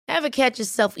Ever catch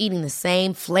yourself eating the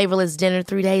same flavorless dinner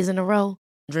 3 days in a row?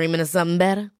 Dreaming of something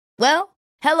better? Well,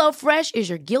 HelloFresh is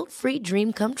your guilt-free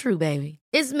dream come true, baby.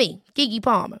 It's me, Keke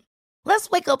Palmer. Let's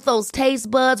wake up those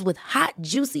taste buds with hot,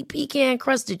 juicy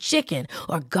pecan-crusted chicken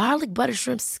or garlic butter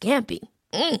shrimp scampi.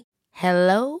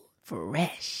 Hello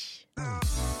Fresh.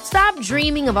 Stop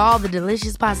dreaming of all the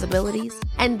delicious possibilities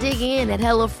and dig in at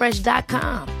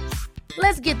HelloFresh.com.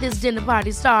 Let's get this dinner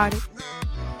party started.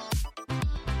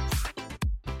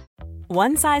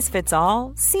 One size fits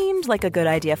all seemed like a good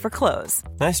idea for clothes.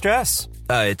 Nice dress.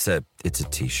 It's a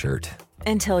t-shirt.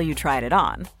 Until you tried it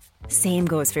on. Same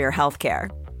goes for your healthcare.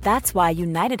 That's why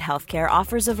United Healthcare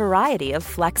offers a variety of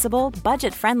flexible,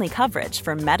 budget-friendly coverage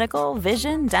for medical,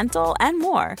 vision, dental, and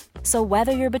more. So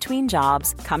whether you're between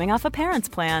jobs, coming off a parent's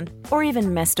plan, or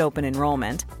even missed open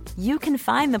enrollment, you can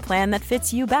find the plan that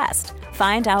fits you best.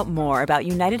 Find out more about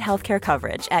United Healthcare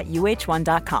coverage at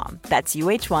uh1.com. That's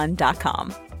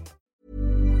uh1.com.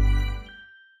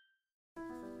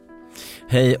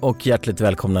 Hej och hjärtligt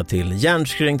välkomna till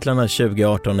Hjärnskrynklarna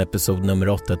 2018 episod nummer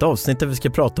 8. Ett avsnitt där vi ska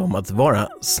prata om att vara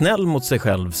snäll mot sig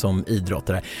själv som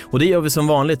idrottare. Och det gör vi som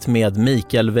vanligt med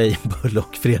Mikael Weibull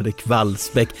och Fredrik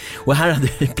Wallsbäck. Och här hade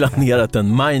vi planerat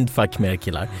en mindfuck med er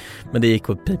killar. Men det gick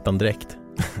åt pipan direkt.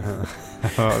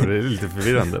 Ja, det är lite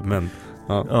förvirrande, men...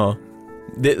 Ja.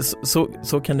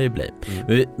 Så kan det ju bli.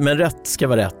 Men rätt ska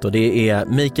vara rätt och det är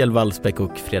Mikael Wallsbäck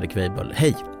och Fredrik Weibull.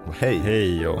 Hej!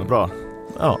 Hej, ja. Bra.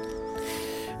 Ja.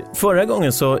 Förra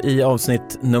gången så i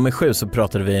avsnitt nummer 7 så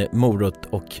pratade vi morot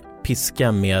och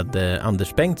piska med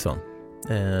Anders Bengtsson.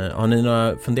 Har ni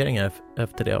några funderingar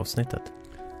efter det avsnittet?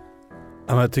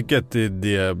 Ja, jag tycker att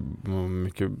det är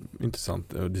mycket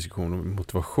intressant diskussion om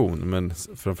motivation. Men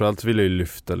framförallt vill jag ju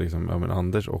lyfta liksom,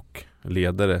 Anders och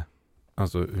ledare.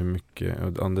 Alltså hur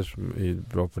mycket, Anders är ju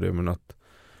bra på det, men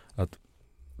att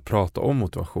prata om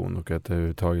motivation och att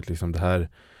överhuvudtaget liksom det här,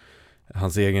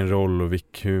 hans egen roll och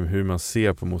hur man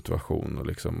ser på motivation och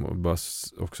liksom, och bara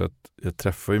också att jag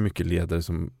träffar ju mycket ledare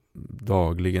som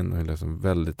dagligen och liksom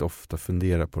väldigt ofta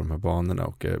funderar på de här banorna,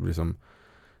 och jag liksom,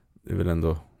 jag vill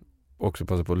ändå också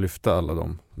passa på att lyfta alla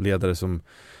de ledare som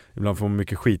ibland får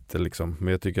mycket skit liksom,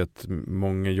 men jag tycker att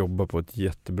många jobbar på ett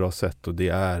jättebra sätt, och det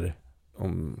är,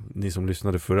 om ni som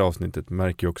lyssnade förra avsnittet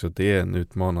märker ju också att det är en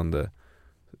utmanande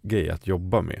grej att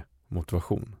jobba med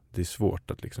motivation. Det är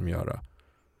svårt att liksom göra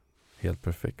helt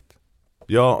perfekt.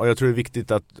 Ja, och jag tror det är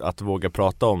viktigt att våga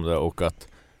prata om det, och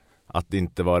att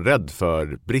inte vara rädd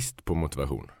för brist på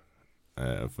motivation.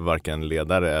 För varken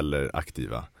ledare eller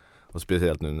aktiva. Och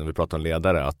speciellt nu när vi pratar om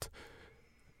ledare, att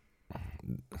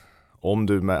om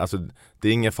du, alltså, det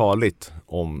är inget farligt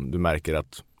om du märker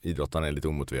att idrottarna är lite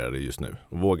omotiverade just nu.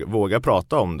 Och våga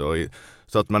prata om det,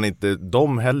 så att man inte,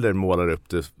 de heller målar upp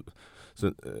det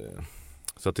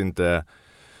så att inte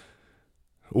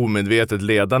omedvetet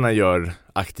ledarna gör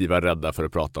aktiva rädda för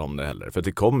att prata om det heller. För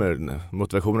att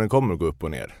motivationen kommer att gå upp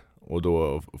och ner. Och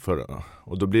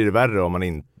då blir det värre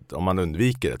om man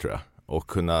undviker det, tror jag. Och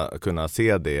kunna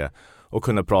se det och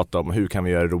kunna prata om hur kan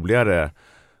vi göra det roligare.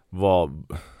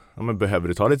 Behöver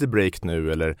du ta lite break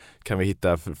nu, eller kan vi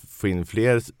få in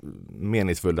fler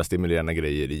meningsfulla stimulerande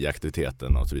grejer i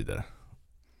aktiviteten och så vidare.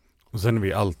 Och sen är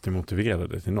vi alltid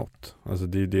motiverade till något. Alltså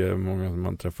det är det många som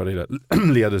man träffar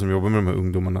ledare som jobbar med de här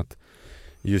ungdomarna, att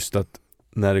just att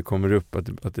när det kommer upp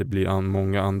att det blir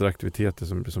många andra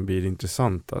aktiviteter som blir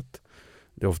intressanta, att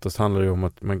det oftast handlar om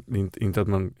att man inte att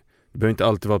man, det behöver inte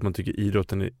alltid vara att man tycker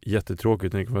idrotten är jättetråkigt,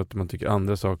 utan det kan vara att man tycker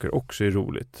andra saker också är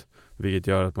roligt, vilket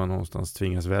gör att man någonstans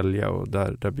tvingas välja, och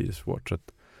där blir det svårt. Så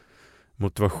att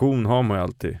motivation har man ju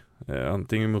alltid.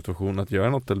 Antingen motivation att göra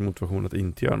något eller motivation att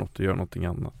inte göra något och göra någonting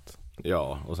annat.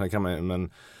 Ja, och sen kan man,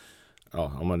 men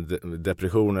ja, om man är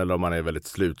depression eller om man är väldigt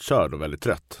slutkörd och väldigt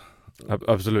trött.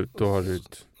 Absolut, då har du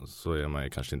så är man ju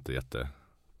kanske inte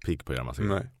jättepigg på att göra massa.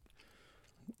 Nej.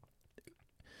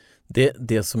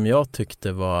 Det som jag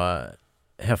tyckte var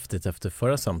häftigt efter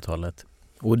förra samtalet,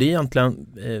 och det är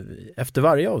egentligen efter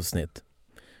varje avsnitt,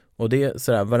 och det är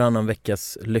sådär varannan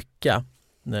veckas lycka,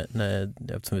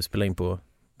 eftersom vi spelar in på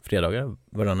fredagar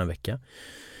varannan vecka,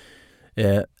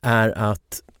 är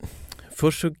att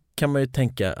först så kan man ju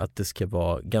tänka att det ska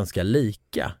vara ganska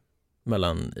lika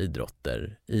mellan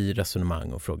idrotter i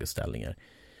resonemang och frågeställningar.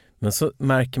 Men så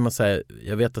märker man så här,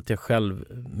 jag vet att jag själv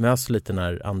möts lite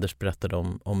när Anders berättade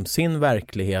om sin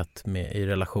verklighet i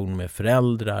relation med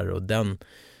föräldrar, och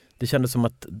det kändes som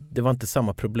att det var inte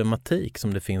samma problematik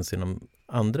som det finns inom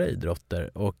andra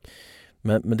idrotter,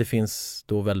 men det finns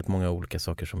då väldigt många olika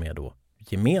saker som är då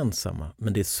gemensamma,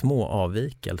 men det är små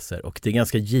avvikelser, och det är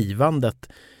ganska givande att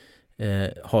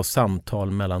ha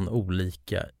samtal mellan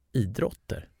olika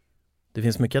idrotter. Det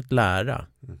finns mycket att lära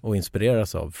och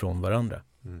inspireras av från varandra.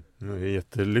 Det är en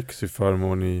jättelyxig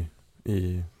förmån i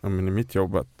mitt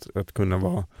jobb att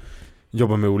kunna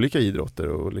jobba med olika idrotter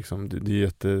och liksom, det är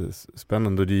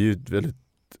jättespännande och det är ju väldigt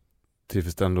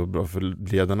tillfredsställande och bra för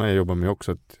ledarna jag jobbar med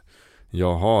också att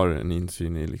jag har en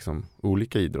insyn i liksom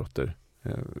olika idrotter,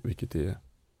 vilket är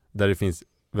där det finns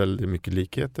väldigt mycket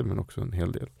likheter men också en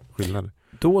hel del skillnader.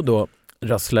 Då och då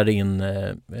rasslar in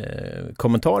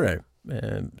kommentarer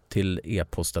till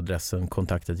e-postadressen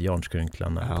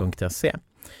kontaktet@jarnskrynklarna.se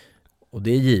och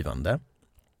det är givande.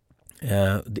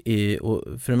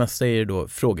 Och för det mesta är det då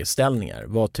frågeställningar.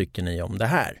 Vad tycker ni om det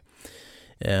här?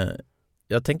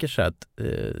 Jag tänker så här att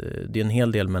det är en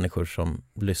hel del människor som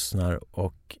lyssnar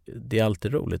och det är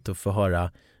alltid roligt att få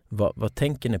höra vad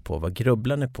tänker ni på? Vad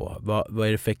grubblar ni på? Vad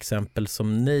är det för exempel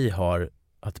som ni har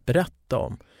att berätta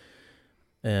om?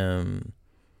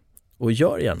 Och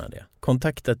gör gärna det.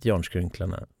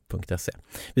 kontaktet@jarnskrynklarna.se.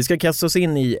 Vi ska kasta oss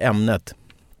in i ämnet.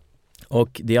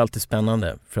 Och det är alltid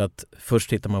spännande för att först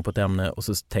tittar man på ett ämne och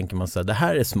så tänker man så här, det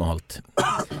här är smalt.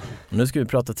 Och nu ska vi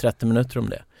prata 30 minuter om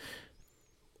det.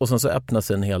 Och sen så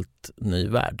öppnas en helt ny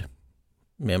värld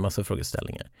med en massa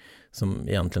frågeställningar som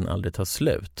egentligen aldrig tar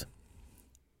slut.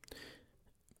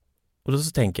 Och då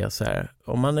så tänker jag så här,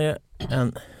 om man är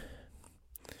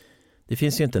det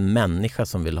finns ju inte en människa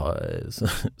som vill ha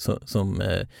som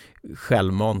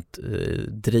självmant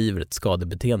driver ett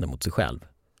skadebeteende mot sig själv.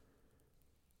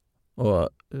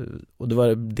 Och det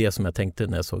var det som jag tänkte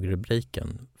när jag såg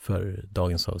rubriken för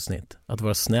dagens avsnitt. Att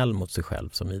vara snäll mot sig själv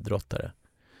som idrottare.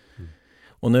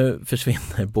 Och nu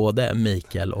försvinner både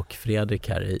Mikael och Fredrik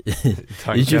här i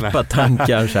djupa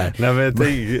tankar. Så här. Nej, men jag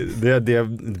tänker,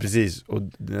 det precis. Och,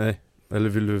 nej. Eller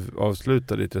vill du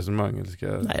avsluta ditt resonemang? Eller ska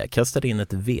jag... Nej, jag kastade in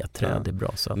ett vedträd, det är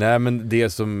bra så. Nej, men det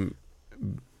som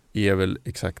är väl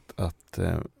exakt att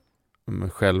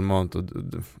självmant, och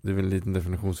det är väl en liten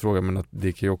definitionsfråga, men att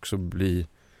det kan ju också bli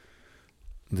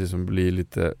det som blir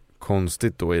lite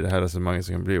konstigt då i det här resonemanget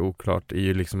som kan bli oklart är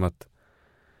ju liksom att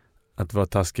vara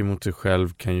taskig mot sig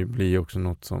själv kan ju bli också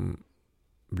något som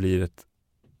blir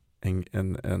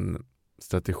en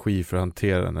strategi för att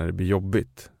hantera när det blir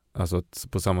jobbigt. Alltså att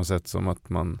på samma sätt som att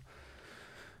man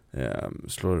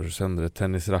slår sönder ett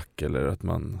tennisrack eller att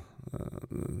man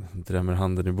drämmer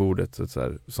handen i bordet.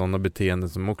 Sådana beteenden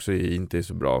som också inte är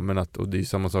så bra. Men och det är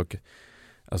samma sak,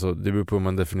 alltså det beror på hur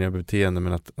man definierar beteende,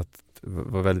 men att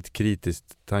vara väldigt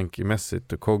kritiskt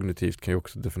tankemässigt och kognitivt kan ju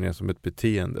också definieras som ett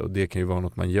beteende, och det kan ju vara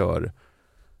något man gör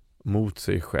mot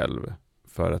sig själv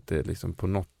för att det liksom på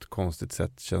något konstigt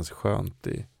sätt känns skönt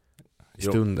i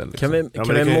stunden. Liksom.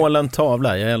 Kan vi måla en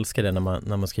tavla? Jag älskar det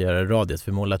när man ska göra radios.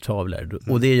 Vi målar tavlor.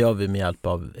 Och det gör vi med hjälp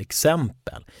av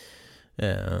exempel.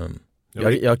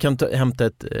 Jag kan hämta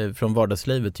ett från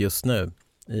vardagslivet just nu.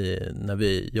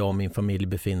 När jag och min familj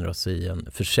befinner oss i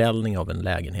en försäljning av en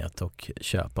lägenhet och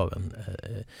köp av en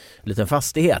liten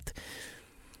fastighet.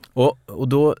 Och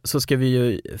då så ska vi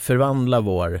ju förvandla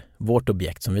vårt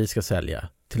objekt som vi ska sälja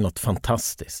till något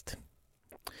fantastiskt.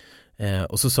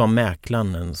 Och så sa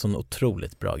mäklaren en sån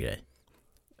otroligt bra grej.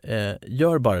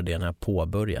 Gör bara det när jag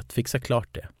påbörjat. Fixa klart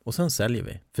det. Och sen säljer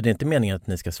vi. För det är inte meningen att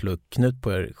ni ska slå knut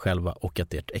på er själva och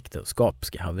att ert äktenskap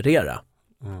ska haverera.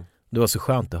 Det var så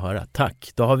skönt att höra.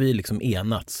 Tack. Då har vi liksom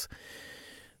enats.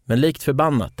 Men likt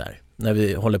förbannat där. När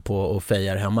vi håller på och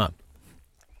fejar hemma.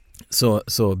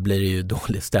 Så blir det ju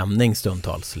dålig stämning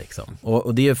stundtals liksom.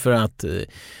 Och det är för att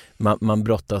man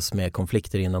brottas med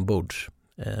konflikter inombords.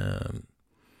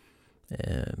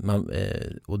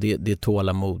 Och det är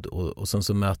tålamod och sen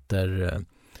så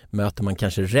möter man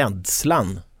kanske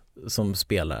rädslan som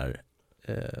spelar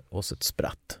oss ett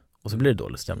spratt, och så blir det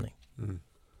dålig stämning.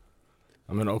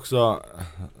 Ja, men också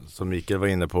som Mikael var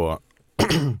inne på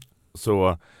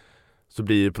så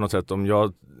blir det på något sätt, om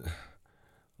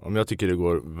jag tycker det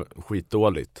går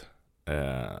skitdåligt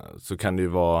så kan det ju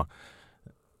vara,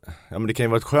 ja, men det kan ju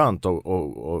vara ett skönt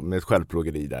och med ett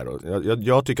självplågeri där. Och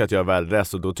jag tycker att jag är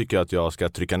värdelös, och då tycker jag att jag ska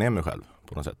trycka ner mig själv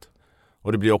på något sätt.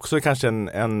 Och det blir också kanske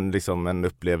en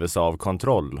upplevelse av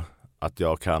kontroll. Att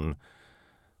jag kan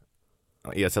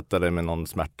ersätta det med någon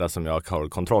smärta som jag har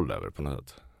kontroll över på något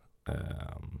sätt.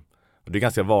 Och det är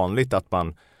ganska vanligt att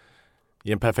man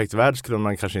i en perfekt värld skulle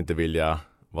man kanske inte vilja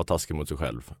vara taskig mot sig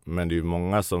själv. Men det är ju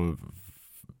många som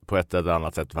på ett eller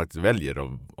annat sätt faktiskt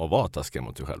väljer att vara taskig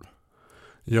mot sig själv.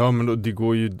 Ja, men då, det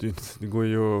går ju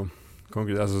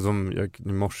alltså som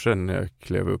i morse när jag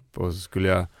klev upp och så skulle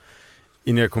jag,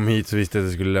 innan jag kom hit så visste jag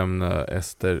att jag skulle lämna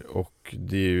Ester, och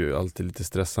det är ju alltid lite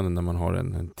stressande när man har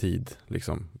en tid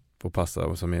liksom på passa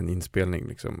och som är en inspelning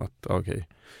liksom, att okej,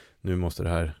 nu måste det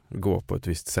här gå på ett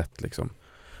visst sätt liksom.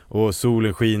 och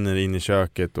solen skiner in i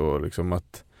köket och liksom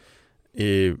att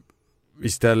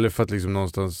istället för att liksom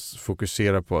någonstans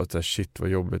fokusera på att shit vad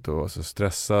jobbigt och var så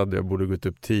stressad, jag borde gått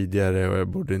upp tidigare och jag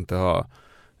borde inte ha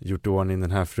gjort ordning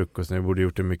den här frukosten, jag borde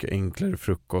gjort en mycket enklare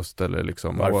frukost eller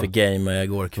liksom. Varför gameade jag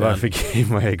igår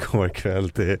kväll?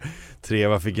 Till 3,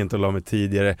 varför fick jag inte la mig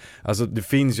tidigare? Alltså det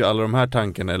finns ju alla de här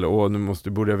tankarna, eller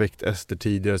borde jag väckt Ester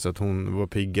tidigare så att hon var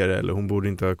piggare, eller hon borde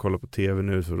inte ha kollat på tv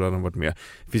nu så då hade hon varit med.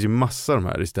 Det finns ju massor av de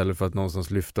här istället för att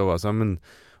någonstans lyfta och vara så här, men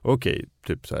okej,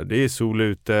 typ så här, det är sol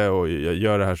ute och jag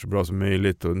gör det här så bra som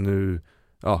möjligt och nu,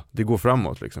 ja, det går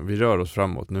framåt liksom. Vi rör oss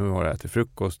framåt. Nu har jag ätit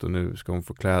frukost och nu ska hon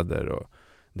få kläder och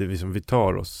det är liksom, vi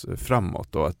tar oss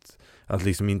framåt och att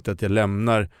liksom inte att jag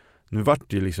lämnar, nu vart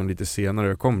det ju liksom lite senare,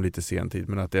 jag kom lite sent tid,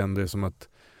 men att det ändå är som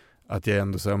att jag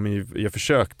ändå så, men jag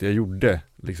försökte, jag gjorde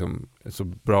liksom så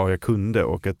bra jag kunde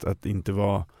och att inte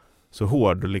vara så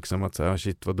hård och liksom att säga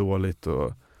shit vad dåligt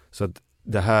och så att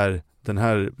den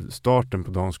här starten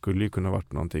på dagen skulle ju kunna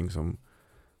varit någonting som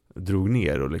drog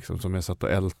ner och liksom som jag satt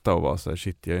och älta och var så här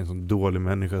shit, jag är en sån dålig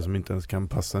människa som inte ens kan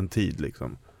passa en tid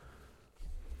liksom.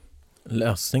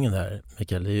 Lösningen här,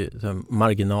 Mikael, det är ju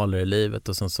marginaler i livet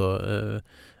och sen så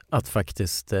att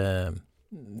faktiskt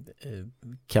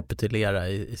kapitulera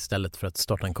istället för att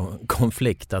starta en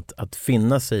konflikt, att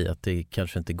finna sig i att det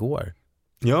kanske inte går.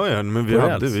 Ja, men vi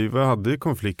hade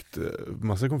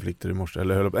massa konflikter i morse,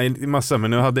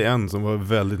 men jag hade en som var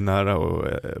väldigt nära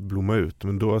att blomma ut,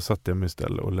 men då satte jag mig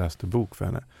istället och läste bok för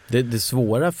henne. Det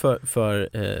svåra för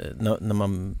när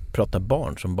man pratar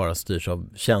barn som bara styrs av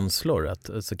känslor, att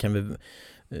så kan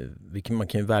man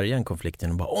kan ju värja en konflikt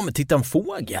genom bara, men titta en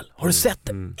fågel, har du sett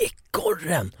den?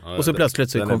 Ekorren! Ja, och så plötsligt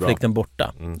så är konflikten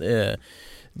borta.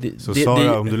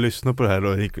 Sara, om du lyssnar på det här då,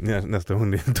 nästa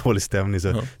gång det är en dålig stämning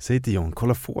så säg till John,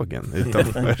 kolla fågeln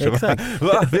utanför. Exakt.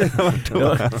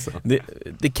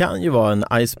 Det kan ju vara en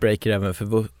icebreaker även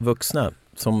för vuxna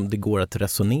som det går att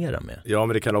resonera med. Ja,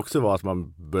 men det kan också vara att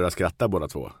man börjar skratta båda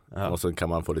två och så kan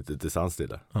man få lite distans till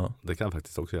det. Ja. Det kan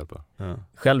faktiskt också hjälpa. Ja.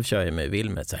 Själv kör jag mig vill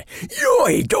med att säga,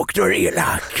 jag är doktor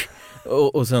Elak!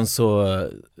 Och sen så...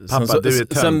 Pappa, sen, du är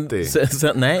töntig.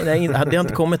 Nej, hade jag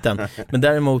inte kommit än. Men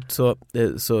däremot så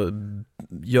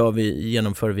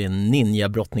genomför vi en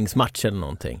ninja-brottningsmatch eller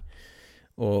någonting.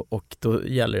 Och då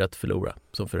gäller det att förlora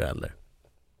som förälder.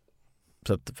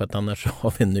 För att annars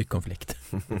har vi en ny konflikt.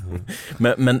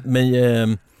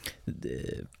 men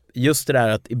just det där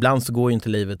att ibland så går ju inte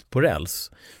livet på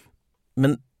räls.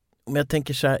 Men om jag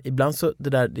tänker så här, ibland så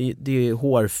det är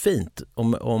hårfint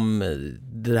om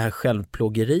det här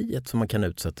självplågeriet som man kan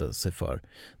utsätta sig för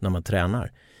när man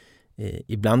tränar.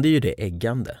 Ibland är ju det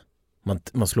äggande.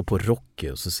 Man slår på Rocky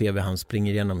och så ser vi han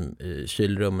springer genom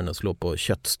kylrummen och slår på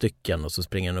köttstycken och så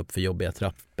springer han upp för jobbiga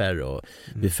trappor och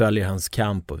vi följer hans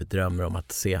kamp och vi drömmer om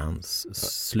att se hans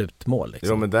slutmål. Liksom.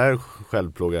 Ja, men där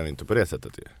självplågar han inte på det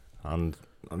sättet.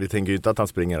 Vi tänker ju inte att han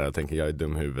springer där och tänker jag är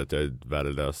dum i huvudet, jag är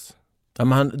värdelös. Ja,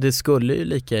 men det skulle ju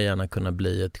lika gärna kunna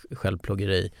bli ett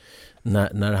självplågeri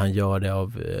när han gör det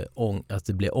av att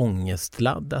det blir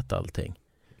ångestladdat allting.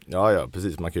 Ja,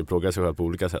 precis. Man kan ju plåga sig själv på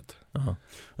olika sätt. Ja,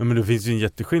 men det finns ju en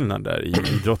jätteskillnad där i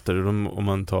idrotter. Om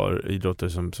man tar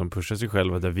idrotter som pushar sig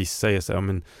själva, där vissa är så här,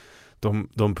 men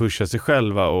de pushar sig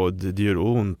själva och det gör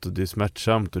ont och det är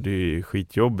smärtsamt och det är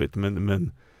skitjobbigt.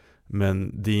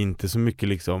 Men det är inte så mycket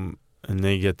liksom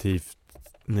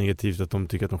negativt att de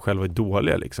tycker att de själva är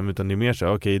dåliga liksom, utan det är mer så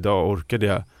här, okej, idag orkade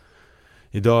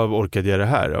jag det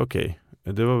här, okej.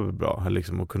 Det var väl bra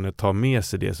liksom, att kunna ta med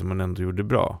sig det som man ändå gjorde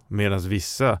bra. Medan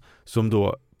vissa som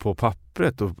då på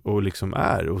pappret och liksom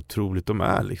är otroligt, de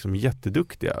är liksom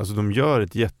jätteduktiga. Alltså de gör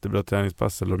ett jättebra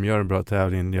träningspass eller de gör en bra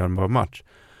tävling, de gör en bra match.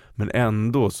 Men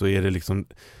ändå så är det liksom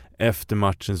efter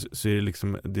matchen så är det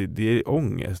liksom det är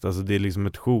ångest. Alltså det är liksom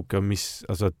ett sjok av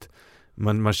alltså att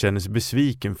man känner sig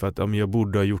besviken för att jag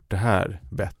borde ha gjort det här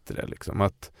bättre liksom.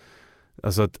 Att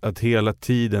hela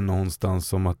tiden någonstans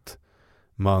som att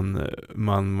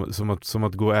som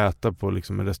att gå och äta på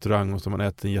liksom en restaurang och så man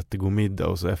äter en jättegod middag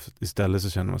och så istället så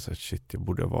känner man så här, shit, jag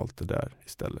borde ha valt det där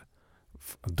istället.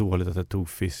 Dåligt att jag tog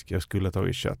fisk, jag skulle ha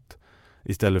tagit kött.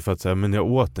 Istället för att säga, men jag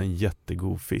åt en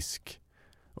jättegod fisk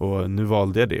och nu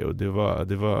valde jag det och det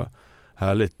var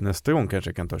härligt. Nästa gång kanske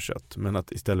jag kan ta kött, men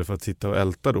att istället för att sitta och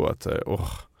älta då att säga,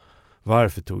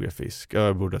 varför tog jag fisk?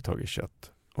 Jag borde ha tagit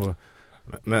kött.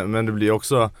 Men det blir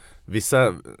också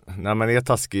vissa, när man är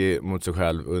taskig mot sig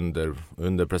själv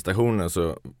under prestationen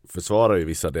så försvarar ju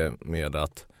vissa det med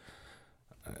att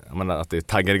det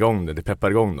taggar igång det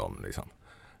peppar igång dem liksom.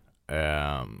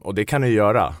 Och det kan det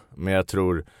göra, men jag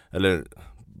tror, eller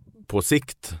på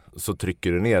sikt så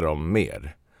trycker det ner dem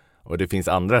mer. Och det finns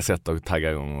andra sätt att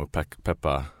tagga igång och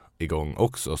peppa igång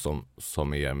också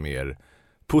som är mer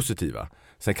positiva.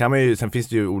 Sen finns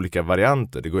det ju olika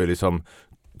varianter. Det går ju liksom,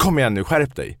 kom igen nu,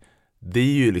 skärp dig. Det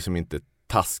är ju liksom inte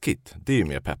taskigt. Det är ju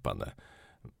mer peppande.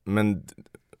 Men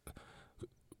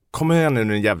kom igen nu,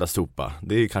 en jävla sopa.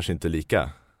 Det är ju kanske inte lika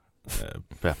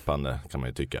peppande, kan man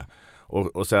ju tycka.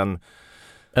 Och sen...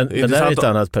 Men det är ett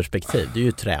annat perspektiv. Det är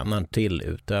ju tränaren till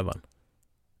utövaren.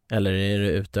 Eller är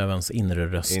det utövarens inre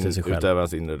röst till sig själv?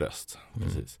 Utövarens inre röst,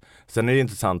 precis. Sen är det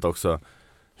intressant också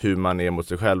hur man är mot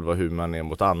sig själv och hur man är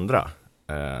mot andra.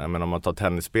 Men om man tar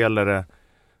tennisspelare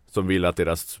som vill att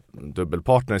deras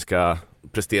dubbelpartner ska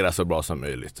prestera så bra som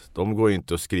möjligt. De går ju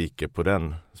inte och skriker på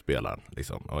den spelaren.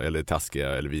 Liksom, eller taskiga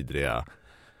eller vidriga.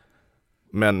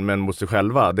 Men mot sig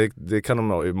själva, det kan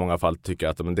de i många fall tycka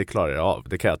att men det klarar jag av.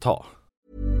 Det kan jag ta.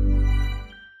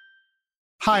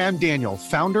 Hi, I'm Daniel,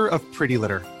 founder of Pretty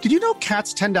Litter. Did you know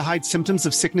cats tend to hide symptoms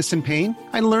of sickness and pain?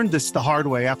 I learned this the hard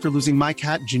way after losing my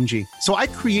cat, Gingy. So I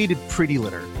created Pretty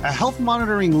Litter, a health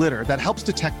monitoring litter that helps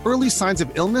detect early signs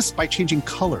of illness by changing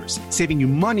colors, saving you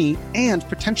money and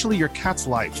potentially your cat's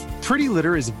life. Pretty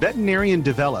Litter is veterinarian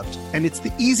developed, and it's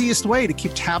the easiest way to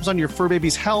keep tabs on your fur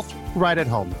baby's health right at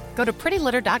home. Go to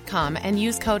prettylitter.com and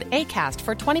use code ACAST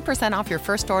for 20% off your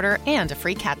first order and a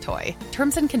free cat toy.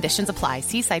 Terms and conditions apply.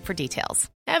 See site for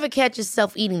details. Ever catch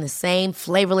yourself eating the same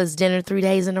flavorless dinner 3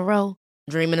 days in a row?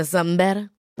 Dreaming of something better?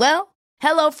 Well,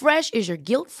 HelloFresh is your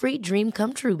guilt-free dream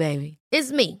come true, baby.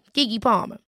 It's me, Keke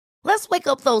Palmer. Let's wake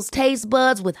up those taste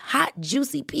buds with hot,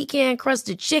 juicy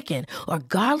pecan-crusted chicken or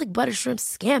garlic butter shrimp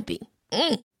scampi.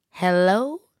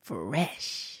 Hello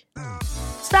Fresh.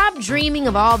 Stop dreaming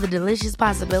of all the delicious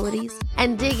possibilities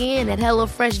and dig in at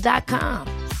HelloFresh.com.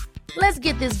 Let's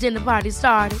get this dinner party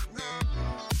started.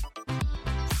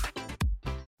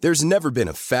 There's never been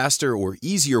a faster or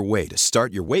easier way to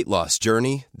start your weight loss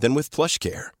journey than with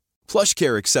PlushCare.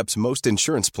 PlushCare accepts most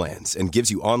insurance plans and gives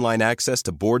you online access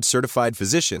to board-certified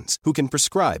physicians who can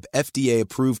prescribe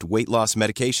FDA-approved weight loss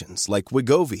medications like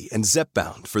Wegovy and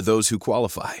Zepbound for those who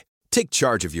qualify. Take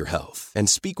charge of your health and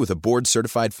speak with a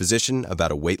board-certified physician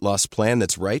about a weight loss plan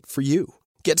that's right for you.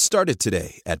 Get started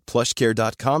today at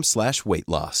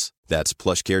plushcare.com/weightloss. That's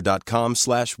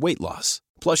plushcare.com/weightloss.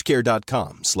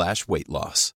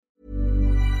 plushcare.com/weightloss.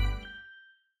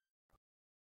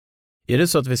 Är det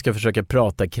så att vi ska försöka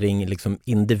prata kring liksom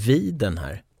individen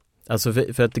här? Alltså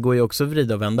för att det går ju också att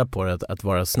vrida och vända på det, att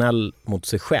vara snäll mot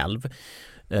sig själv.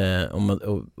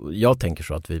 Och jag tänker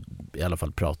så att vi i alla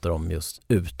fall pratar om just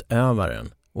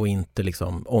utövaren och inte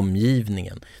liksom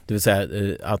omgivningen. Det vill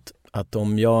säga att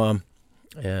om jag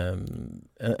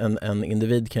en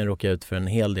individ kan råka ut för en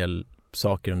hel del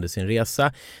saker under sin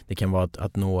resa. Det kan vara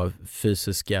att nå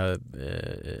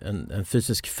en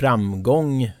fysisk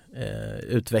framgång,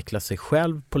 utveckla sig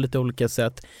själv på lite olika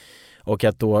sätt, och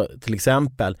att då till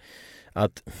exempel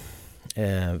att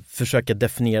försöka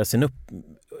definiera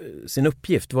sin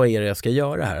uppgift. Vad är det jag ska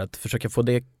göra här? Att försöka få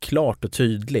det klart och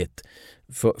tydligt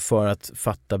för att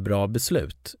fatta bra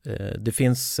beslut. Det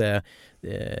finns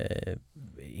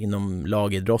inom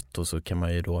lagidrott, och så kan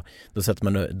man ju då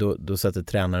sätter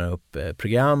tränaren upp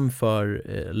program för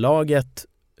laget,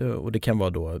 och det kan vara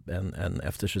då en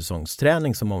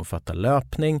eftersäsongsträning som omfattar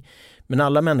löpning. Men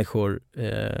alla människor,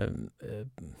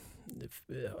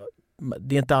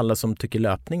 det är inte alla som tycker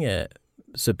löpning är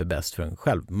superbäst för en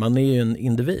själv. Man är ju en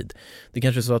individ. Det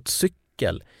kanske är så att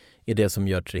cykel är det som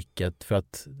gör tricket, för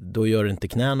att då gör inte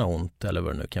knäna ont eller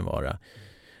vad det nu kan vara.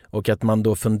 Och att man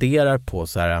då funderar på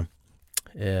så här,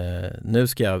 nu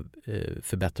ska jag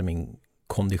förbättra min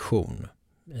kondition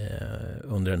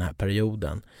under den här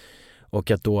perioden.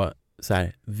 Och att då så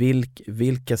här,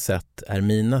 vilka sätt är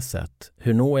mina sätt?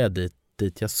 Hur når jag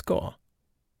dit jag ska?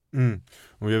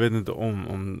 Och jag vet inte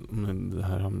om det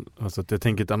här, alltså att jag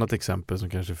tänker ett annat exempel som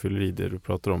kanske fyller i det du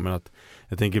pratar om, men att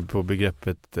jag tänker på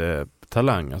begreppet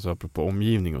talang, alltså apropå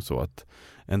omgivning och så, att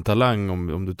en talang,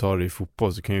 om du tar det i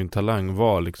fotboll, så kan ju en talang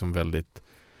vara liksom väldigt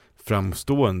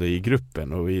framstående i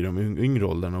gruppen och i de yngre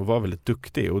åldrarna och vara väldigt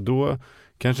duktig, och då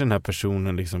kanske den här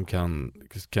personen liksom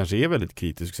kanske är väldigt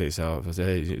kritisk och säger så här, fast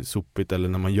jag är sopigt, eller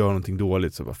när man gör någonting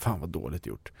dåligt så bara, fan vad dåligt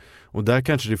gjort. Och där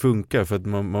kanske det funkar för att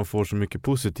man får så mycket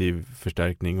positiv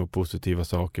förstärkning och positiva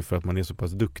saker för att man är så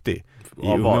pass duktig i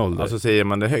unga ålder. Alltså säger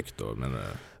man det högt då?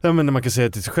 Ja, men man kan säga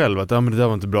till sig själv att men det där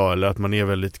var inte bra, eller att man är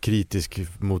väldigt kritisk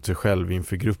mot sig själv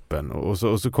inför gruppen. Och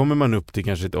så kommer man upp till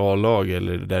kanske ett A-lag,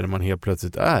 eller där man helt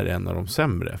plötsligt är en av de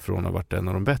sämre från att ha varit en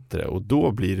av de bättre. Och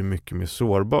då blir det mycket mer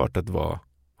sårbart att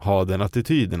ha den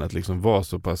attityden, att liksom vara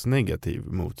så pass negativ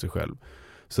mot sig själv.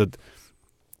 Så att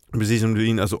precis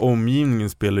som alltså omgivningen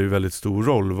spelar ju väldigt stor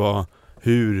roll.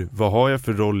 Vad har jag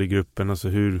för roll i gruppen? Alltså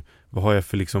vad har jag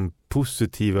för liksom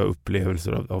positiva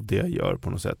upplevelser av det jag gör på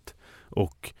något sätt.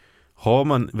 Och har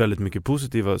man väldigt mycket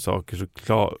positiva saker så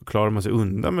klarar man sig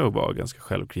undan med att vara ganska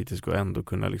självkritisk och ändå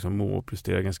kunna liksom må och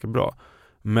prestera ganska bra.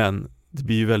 Men det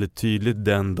blir ju väldigt tydligt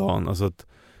den dagen, alltså att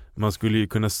man skulle ju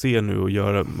kunna se nu och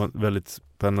göra väldigt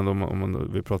spännande om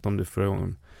man vi pratade om det förra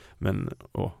gången. Men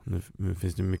nu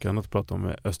finns det mycket annat att prata om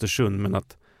med Östersund, men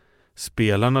att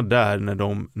spelarna där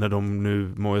när de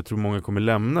nu, jag tror många kommer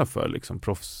lämna för liksom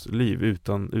proffsliv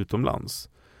utomlands.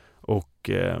 Och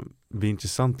det blir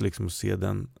intressant liksom att se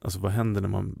alltså vad händer när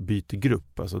man byter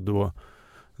grupp. Alltså då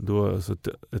alltså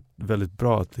ett väldigt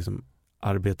bra att liksom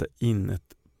arbeta in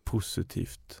ett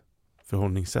positivt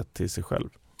förhållningssätt till sig själv.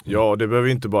 Ja, det behöver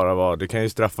ju inte bara vara, det kan ju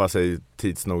straffa sig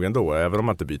tids nog ändå, även om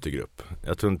man inte byter grupp.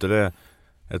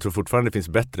 Jag tror fortfarande det finns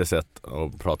bättre sätt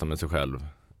att prata med sig själv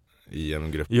i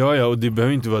en grupp. Ja, och det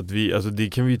behöver inte vara att vi, alltså det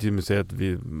kan vi ju till och med säga att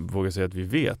vi vågar säga att vi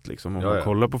vet liksom. Om man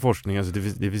kollar på forskning, alltså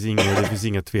det finns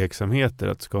inga tveksamheter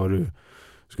att ska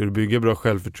du bygga bra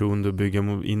självförtroende och bygga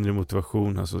inre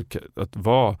motivation, alltså att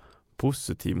vara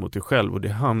positiv mot dig själv. Och det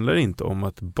handlar inte om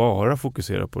att bara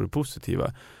fokusera på det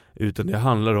positiva, utan det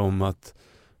handlar om att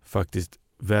faktiskt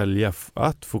välja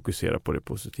att fokusera på det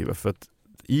positiva. För att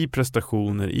i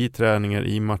prestationer, i träningar,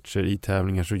 i matcher, i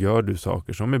tävlingar så gör du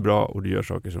saker som är bra och du gör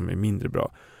saker som är mindre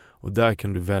bra. Och där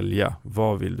kan du välja,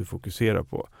 vad vill du fokusera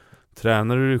på?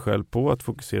 Tränar du dig själv på att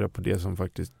fokusera på det som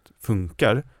faktiskt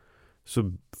funkar, så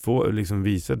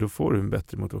då får du en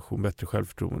bättre motivation, bättre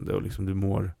självförtroende och liksom du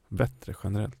mår bättre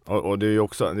generellt. Och det är ju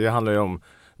också, det handlar ju om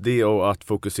det och att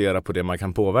fokusera på det man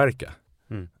kan påverka.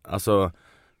 Alltså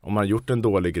om man gjort en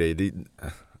dålig grej,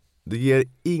 det ger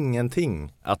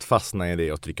ingenting att fastna i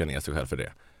det och trycka ner sig själv för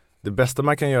det. Det bästa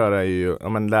man kan göra är ju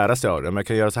lära sig av det. Man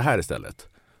kan göra så här istället.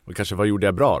 Och kanske, vad gjorde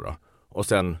jag bra då? Och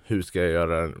sen, vad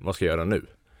ska jag göra nu?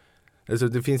 Alltså,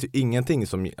 det finns ju ingenting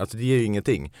det ger ju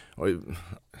ingenting. Och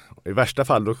i värsta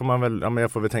fall, då kan man väl,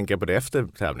 jag får väl tänka på det efter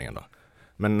tävlingen då.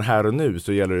 Men här och nu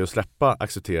så gäller det att släppa,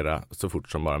 acceptera så fort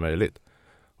som bara möjligt.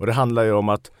 Och det handlar ju om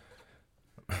att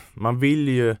man vill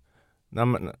ju,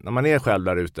 när man är själv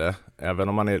där ute, även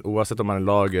om oavsett om man är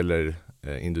lag eller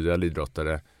individuell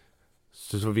idrottare,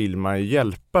 så vill man ju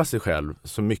hjälpa sig själv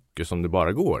så mycket som det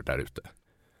bara går där ute.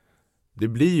 Det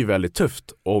blir ju väldigt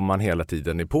tufft om man hela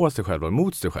tiden är på sig själv och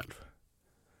emot sig själv.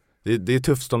 Det är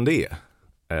tufft som det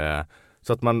är.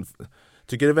 Så att man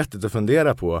tycker det är vettigt att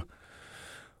fundera på,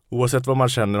 oavsett vad man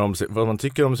känner om sig, vad man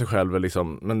tycker om sig själv,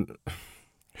 liksom, men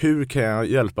hur kan jag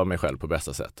hjälpa mig själv på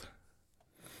bästa sätt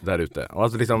där ute? Och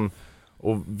alltså liksom,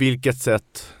 och vilket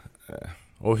sätt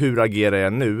och hur agerar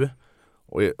jag nu?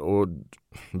 Och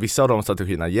vissa av de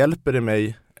strategierna, hjälper det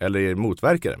mig eller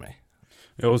motverkar det mig?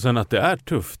 Ja, och sen att det är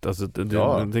tufft. Alltså,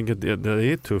 jag tänker att det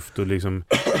är tufft, och liksom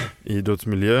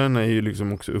idrottsmiljöerna är ju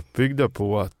liksom också uppbyggda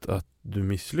på att du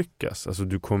misslyckas. Alltså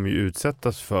du kommer ju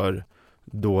utsättas för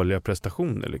dåliga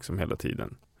prestationer liksom hela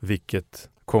tiden. Vilket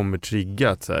kommer trigga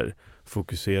att så här,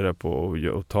 fokusera på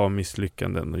och ta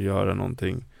misslyckanden och göra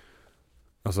någonting.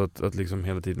 Alltså att liksom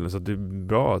hela tiden. Så att det är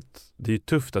bra att det är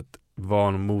tufft att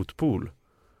vara en motpol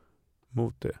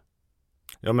mot det.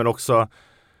 Ja, men också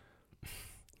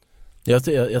jag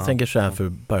tänker så här, för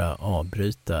att bara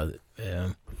avbryta.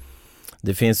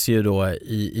 Det finns ju då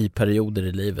i perioder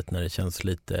i livet när det känns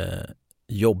lite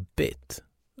jobbigt,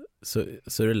 så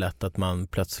är det lätt att man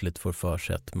plötsligt får för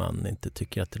sig att man inte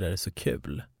tycker att det där är så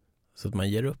kul. Så att man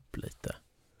ger upp lite.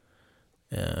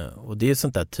 Och det är ett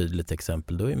sånt där tydligt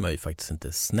exempel. Då är man ju faktiskt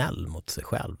inte snäll mot sig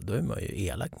själv. Då är man ju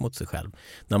elak mot sig själv.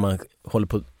 När man håller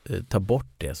på att ta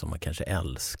bort det som man kanske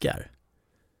älskar.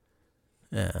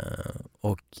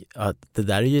 Och att det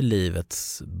där är ju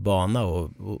livets bana,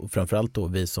 och framförallt då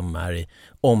vi som är i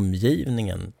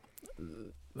omgivningen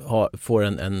får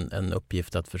en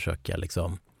uppgift att försöka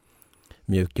liksom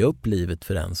mjuka upp livet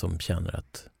för den som känner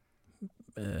att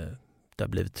det har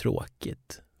blivit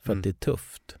tråkigt för att det är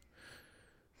tufft.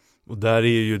 Och där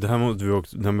är ju, det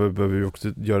här behöver vi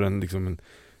också göra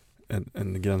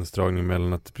en gränsdragning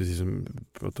mellan att, precis som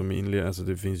vi pratade om i inledningen, alltså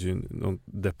det finns ju någon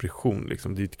depression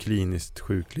liksom, det är ett kliniskt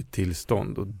sjukligt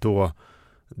tillstånd, och då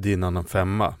det är en annan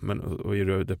femma, men och är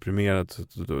du deprimerad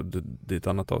så då, det är ett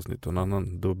annat avsnitt, och en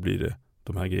annan, då blir det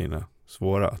de här grejerna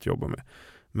svåra att jobba med.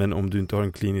 Men om du inte har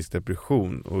en klinisk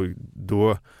depression, och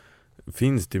då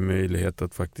finns det möjlighet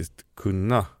att faktiskt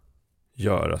kunna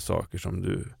göra saker som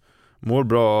du mår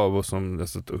bra av, och som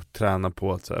alltså, att träna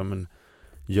på att så här, men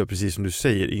gör precis som du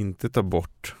säger, inte ta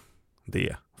bort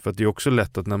det. För att det är också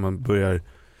lätt att när man börjar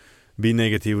bli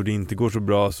negativ och det inte går så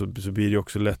bra, så blir det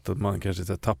också lätt att man kanske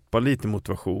så här, tappar lite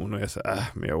motivation och är så här,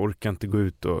 men jag orkar inte gå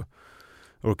ut och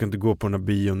Jag orkar inte gå på den här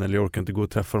bion eller jag orkar inte gå och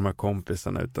träffa de här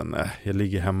kompisarna utan jag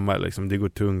ligger hemma liksom. Det går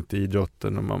tungt i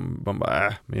idrotten och man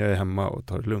bara men jag är hemma och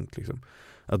tar det lugnt liksom.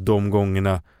 Att de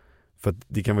gångerna, för att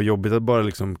det kan vara jobbigt att bara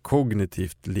liksom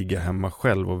kognitivt ligga hemma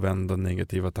själv och vända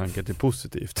negativa tankar till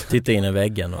positivt. Titta in i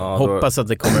väggen och hoppas att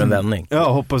det kommer en vändning.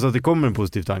 Ja, hoppas att det kommer en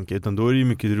positiv tanke, utan då är det ju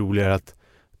mycket roligare att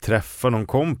träffa någon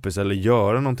kompis eller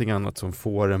göra någonting annat som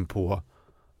får en på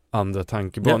andra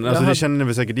tankebanor. Alltså det känner ni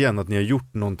väl säkert igen, att ni har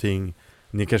gjort någonting,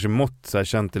 ni kanske mått så här,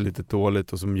 känt det lite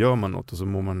dåligt och så gör man något och så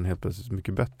mår man helt plötsligt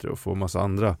mycket bättre och får massa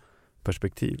andra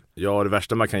perspektiv. Ja, det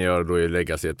värsta man kan göra då är att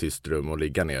lägga sig i ett tyst rum och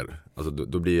ligga ner. Alltså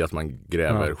då blir det att man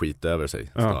gräver skit över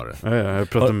sig snarare.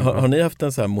 Har ni haft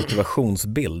en så här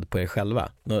motivationsbild på er själva?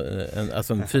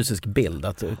 Alltså en fysisk bild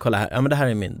att kolla här, ja men det här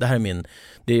är min,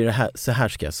 det är ju det här, så här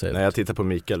ska jag se ut. Nej, jag tittar på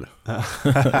Mikael.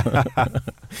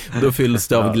 Då fylls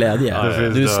det av glädje.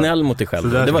 Du är snäll mot dig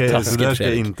själv. Det var taskigt, så där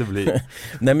ska inte bli.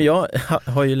 Nej, men jag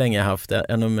har ju länge haft,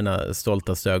 en av mina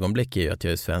stoltaste ögonblick är ju att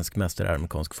jag är svensk mästare i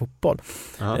amerikansk fotboll.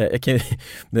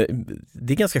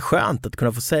 Det är ganska skönt att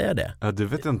kunna få säga det. Ja, det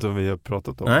vet jag inte om vi har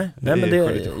pratat om. Nej men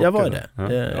jag var det.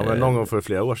 Ja, men någon gång för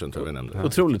flera år sedan tror jag vi nämnde.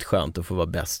 Otroligt skönt att få vara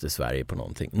bäst i Sverige på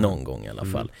någonting. Någon gång i alla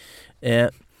fall.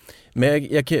 Men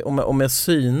om jag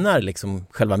synar liksom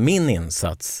själva min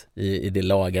insats i det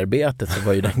lagarbetet, så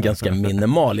var ju den ganska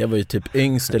minimal. Jag var ju typ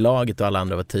yngst i laget och alla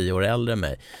andra var 10 år äldre än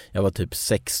mig. Jag var typ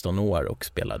 16 år och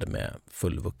spelade med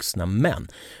fullvuxna män.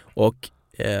 Och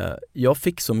jag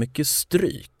fick så mycket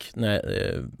stryk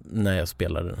när jag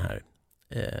spelade den här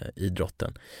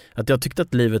idrotten, att jag tyckte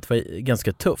att livet var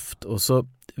ganska tufft, och så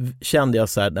kände jag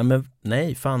så här,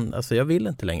 nej fan, alltså jag vill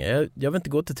inte längre, jag vill inte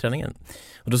gå till träningen.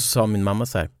 Och då så sa min mamma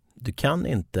så här, du kan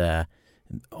inte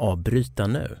avbryta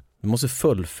nu, du måste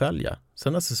fullfölja,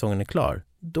 sen när säsongen är klar,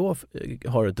 då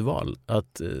har du ett val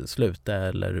att sluta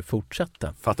eller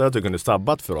fortsätta. Fattar att du kunde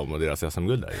sabbat för dem och deras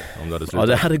SM-guld där, om du hade slutat? Ja,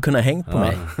 det hade kunnat hängt på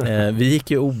mig. Vi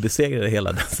gick ju obesegrade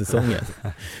hela den säsongen.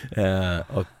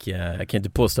 Och jag kan inte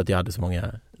påstå att jag hade så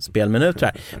många spelminuter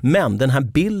här. Men den här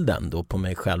bilden då på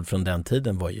mig själv från den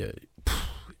tiden var ju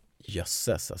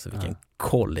jösses, alltså vilken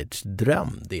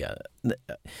college-dröm det är.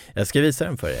 Jag ska visa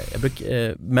den för er.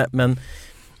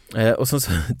 Och så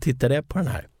tittade jag på den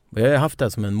här. Jag har haft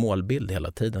det som en målbild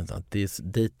hela tiden, så att det är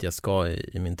dit jag ska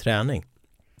i min träning.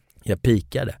 Jag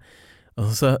pikade. Och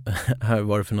så här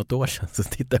var det för något år sedan, så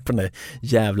tittade jag på den där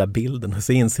jävla bilden och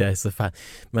så inser jag så fan,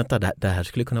 vänta, det här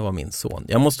skulle kunna vara min son.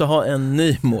 Jag måste ha en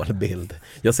ny målbild.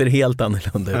 Jag ser helt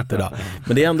annorlunda ut idag.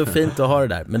 Men det är ändå fint att ha det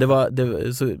där.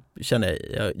 Men så känner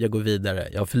jag går vidare.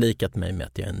 Jag har förlikat mig med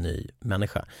att jag är en ny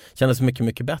människa. Kändes mycket,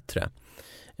 mycket bättre.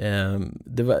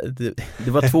 Det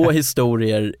var 2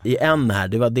 historier i en här.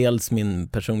 Det var dels min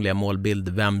personliga målbild,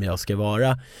 vem jag ska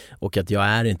vara, och att jag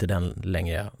är inte den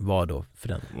längre jag var då för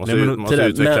den. Måste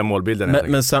utveckla målbilden.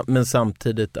 Men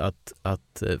samtidigt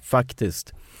att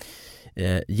faktiskt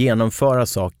genomföra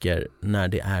saker när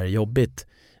det är jobbigt,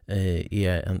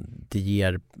 det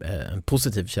ger en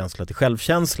positiv känsla till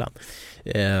självkänslan.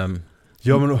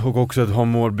 Ja, men också att ha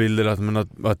målbilder,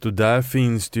 att där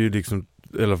finns det ju liksom,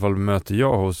 i alla fall möter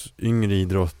jag hos yngre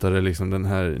idrottare, liksom den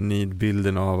här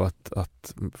nidbilden av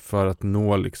att för att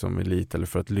nå liksom elit eller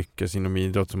för att lyckas inom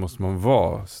idrott så måste man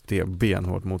vara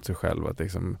benhårt mot sig själv. Att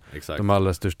liksom, de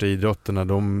allra största idrotterna,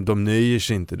 de nöjer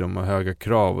sig inte, de har höga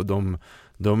krav, och de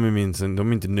är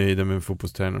inte nöjda med en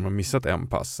fotbollstränare som har missat en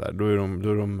pass här. Då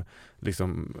är de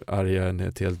liksom arga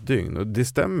ett helt dygn, och det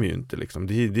stämmer ju inte liksom.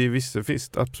 Det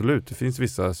är absolut, det finns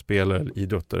vissa spelare,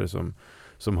 idrottare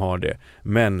som har det.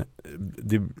 Men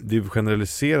det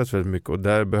generaliseras väldigt mycket, och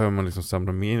där behöver man liksom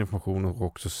samla mer information och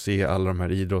också se alla de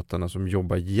här idrottarna som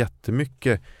jobbar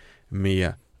jättemycket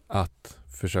med att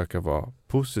försöka vara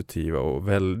positiva och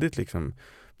väldigt liksom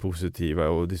positiva,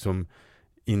 och det som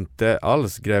inte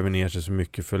alls gräver ner sig så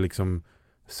mycket för liksom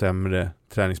sämre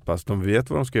träningspass. De vet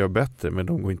vad de ska göra bättre, men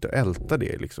de går inte att älta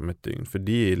det liksom ett dygn, för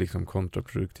det är liksom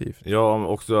kontraproduktivt. Ja,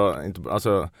 också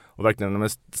och verkligen de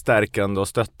är stärkande och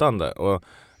stöttande,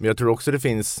 men jag tror också det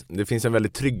finns en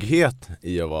väldigt trygghet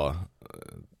i att vara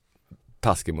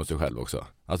taskig mot sig själv också.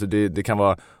 Alltså det kan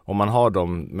vara, om man har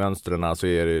de mönstren, så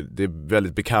är det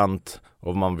väldigt bekant,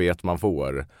 och man vet vad man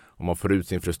får, och man får ut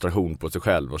sin frustration på sig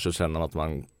själv, och så känner man att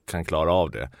man kan klara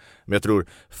av det. Men jag tror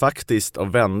faktiskt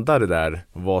att vända det där,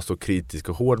 vara så kritisk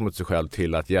och hård mot sig själv,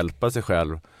 till att hjälpa sig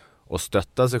själv och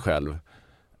stötta sig själv,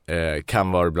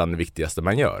 kan vara bland det viktigaste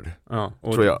man gör. Ja,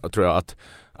 tror jag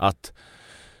att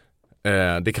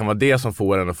det kan vara det som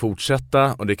får en att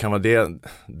fortsätta, och det kan vara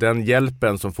den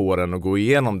hjälpen som får en att gå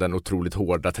igenom den otroligt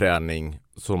hårda träning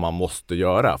som man måste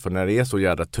göra. För när det är så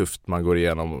jävla tufft, man går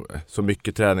igenom så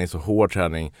mycket träning, så hård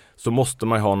träning, så måste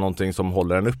man ha någonting som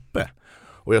håller en uppe.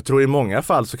 Och jag tror i många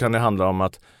fall så kan det handla om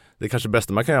att det kanske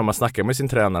bästa man kan göra om man snackar med sin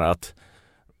tränare att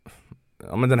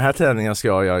men den här träningen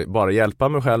ska jag bara hjälpa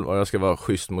mig själv och jag ska vara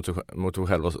schysst mot mig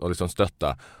själv och liksom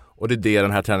stötta. Och det är det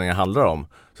den här träningen handlar om.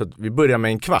 Så att vi börjar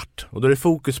med en kvart och då är det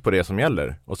fokus på det som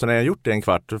gäller. Och så när jag har gjort det en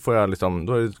kvart då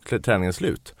är träningen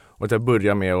slut. Och att jag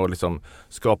börjar med att liksom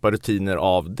skapa rutiner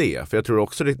av det. För jag tror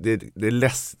också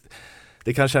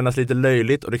det kan kännas lite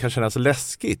löjligt och det kan kännas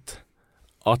läskigt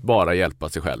att bara hjälpa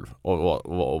sig själv och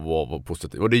vara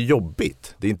positiv. Och det är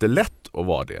jobbigt. Det är inte lätt att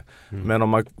vara det. Men om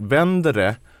man vänder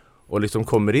det och liksom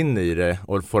kommer in i det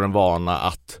och får en vana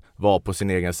att vara på sin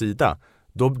egen sida,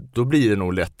 då blir det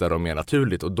nog lättare och mer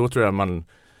naturligt. Och då tror jag man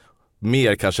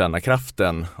mer kan känna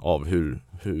kraften av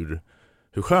hur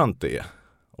skönt det är.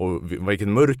 Och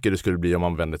vilken mörker det skulle bli om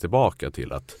man vänder tillbaka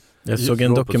till att... Jag såg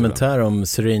en dokumentär om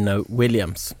Serena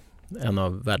Williams, en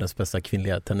av världens bästa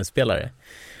kvinnliga tennisspelare.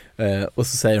 Och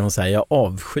så säger hon så här: jag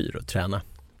avskyr att träna.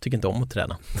 Tycker inte om att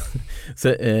träna.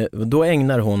 Så då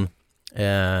ägnar hon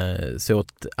sig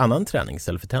åt annan träning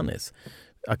istället för tennis.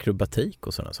 Akrobatik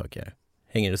och sådana saker.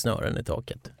 Hänger i snören i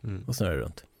taket och snurrar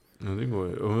runt. Ja, det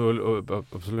går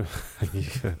absolut.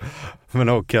 Men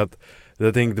och att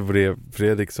jag tänkte på det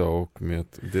Fredrik sa och med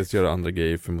att dels göra andra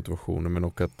grejer för motivationen, men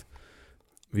och att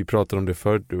vi pratade om det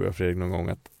förut du och Fredrik någon gång,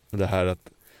 att det här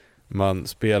att man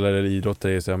spelar eller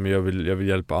idrottar och säger men jag vill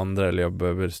hjälpa andra eller jag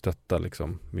behöver stötta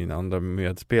liksom mina andra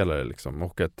medspelare liksom,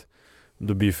 och att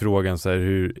då blir frågan så här,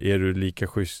 hur är du lika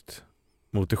schysst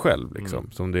mot dig själv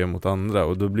liksom som det är mot andra,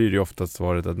 och då blir det ju oftast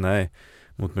svaret att nej,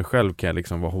 mot mig själv kan jag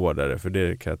liksom vara hårdare för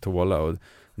det kan jag tåla, och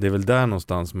det är väl där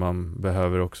någonstans man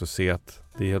behöver också se att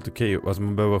det är helt okej. Alltså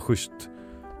man behöver vara schysst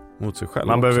mot sig själv.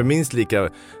 Man också. behöver minst lika...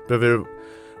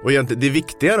 Och egentligen, det är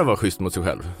viktigare att vara schysst mot sig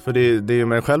själv. För det är ju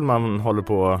mig själv man håller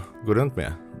på att gå runt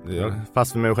med.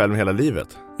 Fast med mig själv hela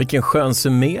livet. Vilken skön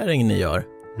summering ni gör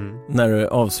när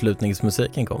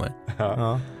avslutningsmusiken kommer.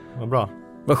 Ja, vad bra.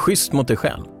 Var schysst mot dig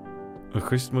själv. Var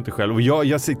schysst mot dig själv. Och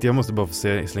jag måste bara få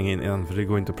slänga in en, för det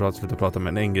går inte att sluta prata,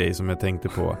 men en grej som jag tänkte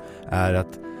på är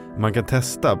att man kan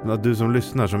testa, att du som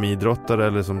lyssnar som idrottare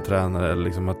eller som tränare, eller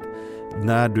liksom att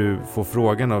när du får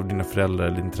frågan av dina föräldrar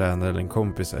eller din tränare eller en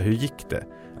kompis, hur gick det?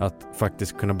 Att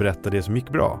faktiskt kunna berätta det som gick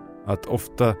bra. Att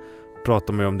ofta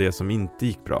pratar man om det som inte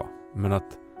gick bra, men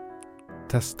att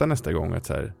testa nästa gång att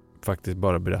så här, faktiskt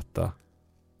bara berätta,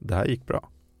 det här gick bra.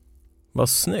 Vad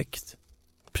snyggt.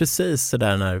 Precis så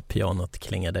där när pianot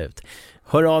klingade ut.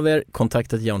 Hör av er,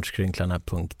 kontaktat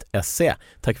hjärnskrynklarna.se.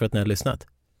 Tack för att ni har lyssnat.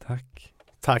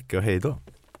 Tack och hej då.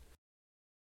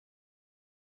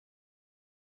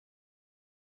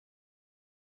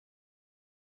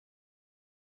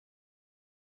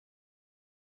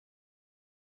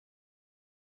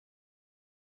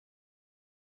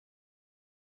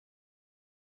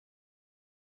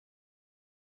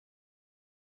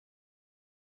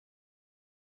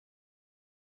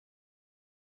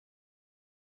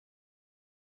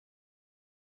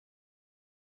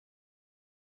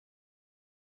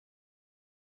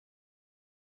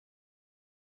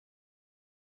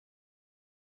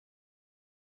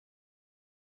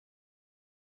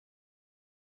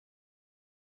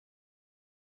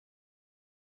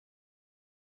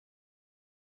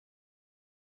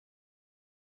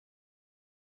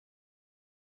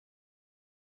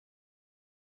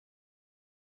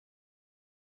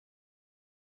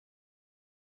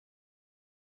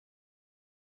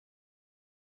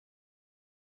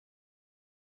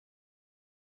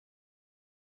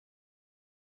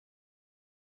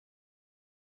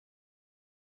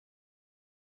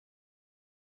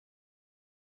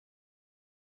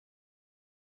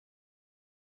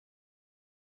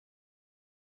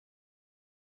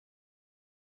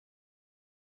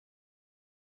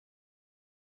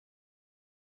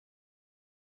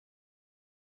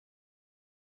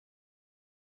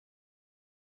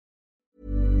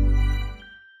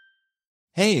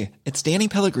 Hey, it's Danny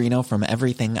Pellegrino from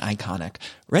Everything Iconic.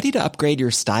 Ready to upgrade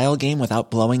your style game without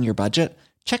blowing your budget?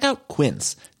 Check out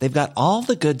Quince. They've got all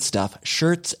the good stuff,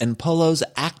 shirts and polos,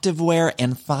 activewear,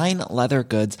 and fine leather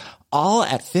goods, all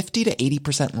at 50 to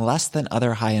 80% less than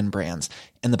other high-end brands.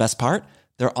 And the best part?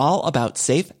 They're all about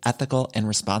safe, ethical, and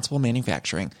responsible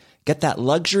manufacturing. Get that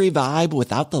luxury vibe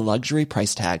without the luxury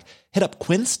price tag. Hit up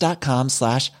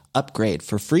quince.com/upgrade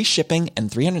for free shipping and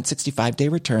 365-day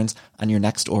returns on your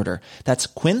next order. That's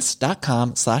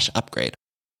quince.com/upgrade.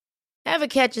 Ever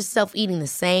catch yourself eating the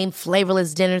same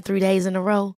flavorless dinner 3 days in a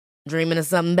row? Dreaming of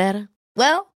something better?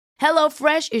 Well,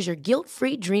 HelloFresh is your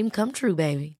guilt-free dream come true,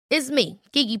 baby. It's me,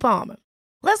 Keke Palmer.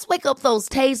 Let's wake up those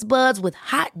taste buds with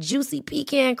hot, juicy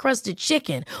pecan-crusted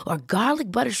chicken or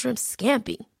garlic butter shrimp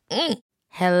scampi.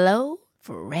 Hello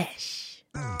Fresh.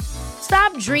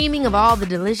 Stop dreaming of all the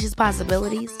delicious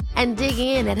possibilities and dig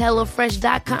in at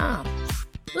HelloFresh.com.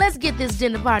 Let's get this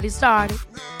dinner party started.